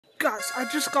Guys, I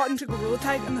just got into Gorilla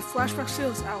Tag and the flashback sale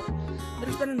is out. It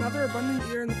has been another abundant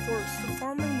year in the forest. The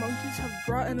farming monkeys have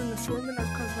brought in an assortment of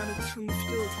cosmetics from the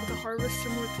fields with a harvest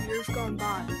similar to years gone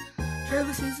by. Share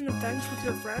the season of thanks with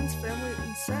your friends, family,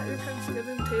 and set your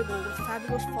Thanksgiving table with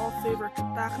fabulous fall favorites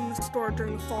back in the store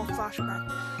during the fall flashback.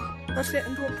 Let's get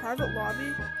into a private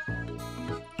lobby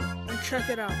and check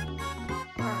it out.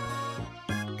 Alright.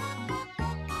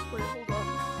 Wait, hold up.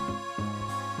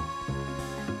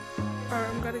 Alright,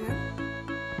 I'm getting in.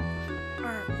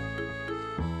 Alright.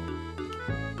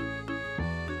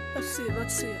 Let's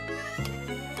see it.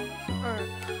 Alright,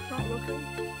 not looking.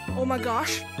 Oh my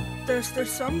gosh! There's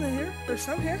some in here. There's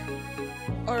some here.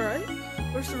 Alright.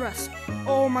 Where's the rest?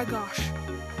 Oh my gosh.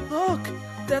 Look!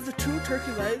 They have the 2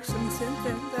 turkey legs and the same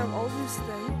thing. They have all these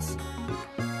things.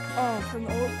 From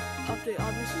the old update,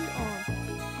 obviously.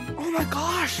 Oh my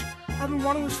gosh! I've been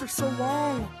wanting this for so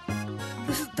long.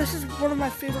 This is one of my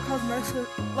favorite cosmetics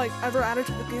like ever added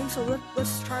to the game, so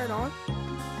let's try it on.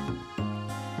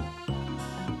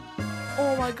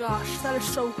 Oh my gosh, that is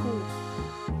so cool.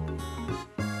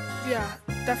 Yeah,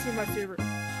 definitely my favorite.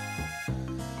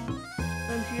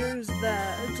 And here's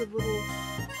that. It's a little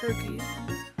turkey.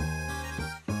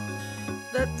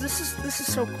 This is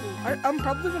so cool. I'm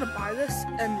probably gonna buy this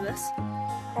and this.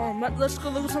 Let's go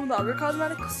look at some of the other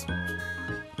cosmetics.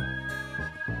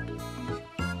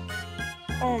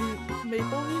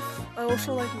 Maple leaf. I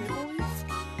also like maple leaf.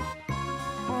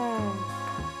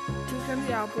 2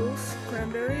 candy apples,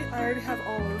 cranberry. I already have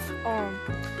olive.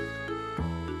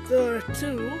 There are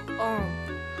 2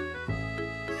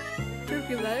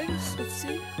 turkey legs. Let's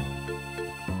see.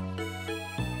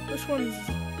 This one's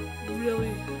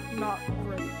really not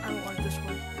great. I don't like this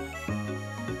one.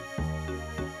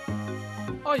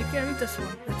 Oh, you can't eat this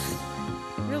one. It's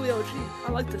really OG.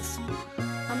 I like this.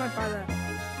 I might buy that.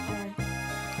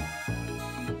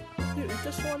 You eat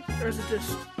this one? Or is it just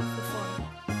for fun?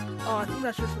 Oh, I think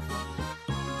that's just for fun.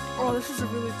 Oh, this is a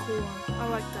really cool one. I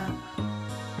like that.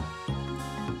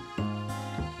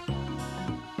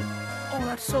 Oh,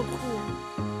 that's so cool.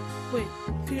 Wait,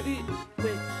 can you eat?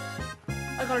 Wait.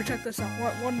 I gotta check this out.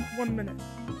 One minute.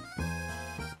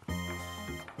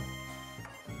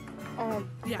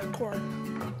 Yeah, corn.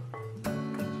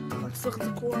 Let's look at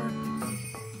the corn.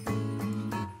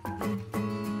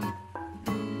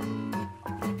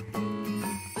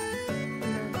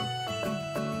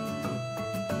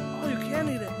 Oh, you can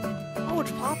eat it. Oh,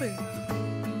 it's popping.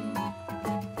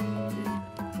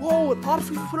 Whoa, it pops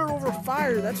when you put it over a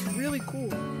fire. That's really cool.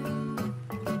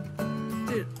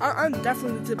 Dude, I'm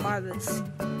definitely going to buy this.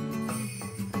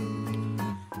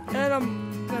 And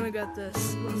I'm gonna get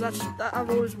this because I've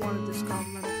always wanted this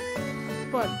cosmetic.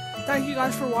 But thank you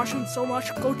guys for watching so much.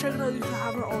 Go check it out if you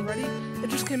haven't already. It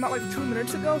just came out like 2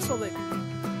 minutes ago, so like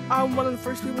I'm one of the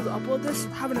first people to upload this.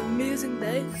 Have an amazing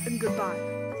day and goodbye.